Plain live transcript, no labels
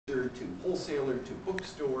to wholesaler to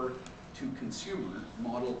bookstore to consumer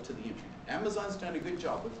model to the internet. Amazon's done a good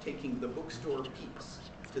job of taking the bookstore piece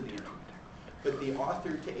to the internet. But the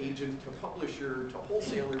author to agent to publisher to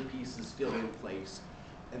wholesaler piece is still in place,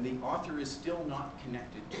 and the author is still not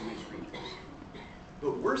connected to his readers.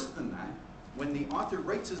 But worse than that, when the author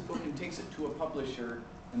writes his book and takes it to a publisher,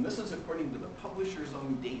 and this is according to the publisher's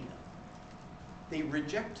own data, they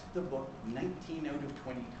reject the book 19 out of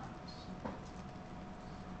 20 times.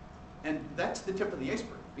 And that's the tip of the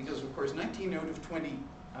iceberg, because of course 19 out of 20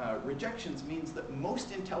 rejections means that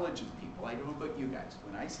most intelligent people, I don't know about you guys,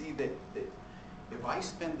 when I see that if I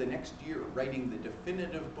spend the next year writing the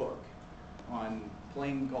definitive book on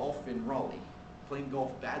playing golf in Raleigh, playing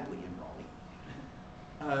golf badly in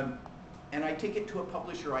Raleigh, and I take it to a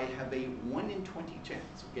publisher, I have a 1 in 20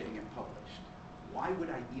 chance of getting it published. Why would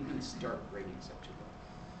I even start writing such a book?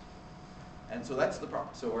 And so that's the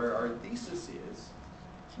problem. So our thesis is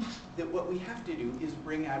that what we have to do is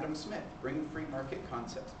bring Adam Smith, bring free market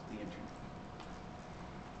concepts to the internet.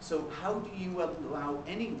 So how do you allow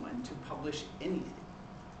anyone to publish anything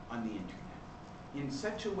on the internet in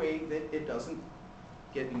such a way that it doesn't,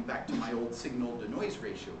 getting back to my old signal to noise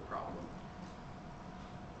ratio problem,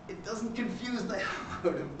 it doesn't confuse the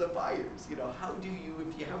hell out of the buyers. You know, how do you,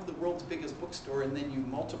 if you have the world's biggest bookstore and then you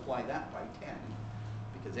multiply that by 10,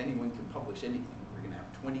 because anyone can publish anything, we're going to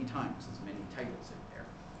have 20 times as many titles in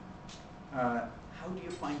there. How do you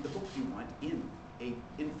find the book you want in an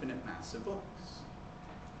infinite mass of books?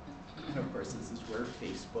 And of course, this is where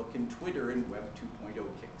Facebook and Twitter and Web 2.0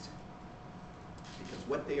 kicks in. Because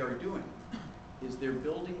what they are doing is they're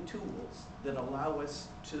building tools that allow us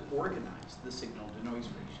to organize the signal to noise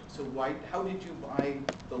ratio. So how did you buy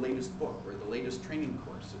the latest book or the latest training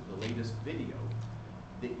course or the latest video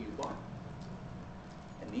that you bought?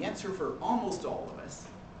 And the answer for almost all of us,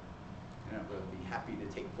 and I will be happy to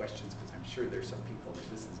take questions because I'm sure there's some people that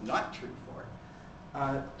this is not true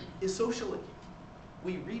for, is socially.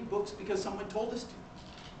 We read books because someone told us to.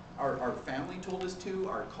 Our family told us to,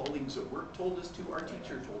 our colleagues at work told us to, our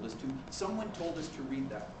teacher told us to. Someone told us to read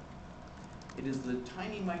that book. It is the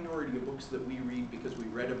tiny minority of books that we read because we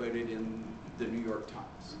read about it in the New York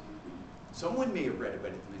Times. Someone may have read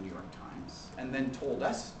about it in the New York Times and then told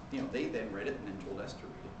us, you know, they then read it and then told us to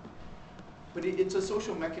read it. But it's a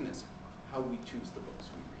social mechanism, how we choose the books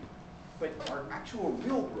we read. But our actual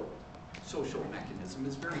real world social mechanism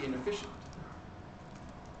is very inefficient,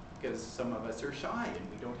 because some of us are shy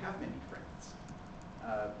and we don't have many friends.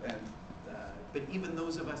 But even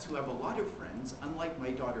those of us who have a lot of friends, unlike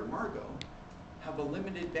my daughter Margot, have a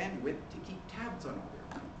limited bandwidth to keep tabs on all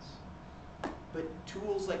their friends. But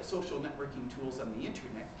tools like social networking tools on the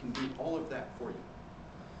internet can do all of that for you.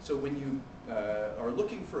 So when you are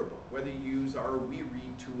looking for a book, whether you use our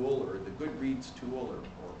WeRead tool or the Goodreads tool,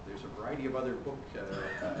 or there's a variety of other book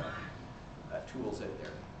tools out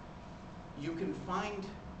there, you can find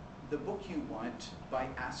the book you want by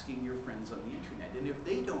asking your friends on the internet. And if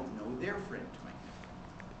they don't know, their friend might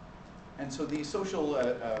know. And so these social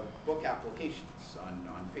book applications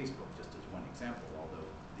on Facebook, just as one example, although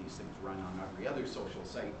these things run on every other social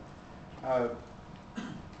site,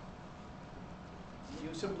 you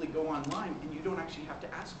simply go online and you don't actually have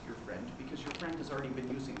to ask your friend because your friend has already been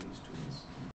using these tools.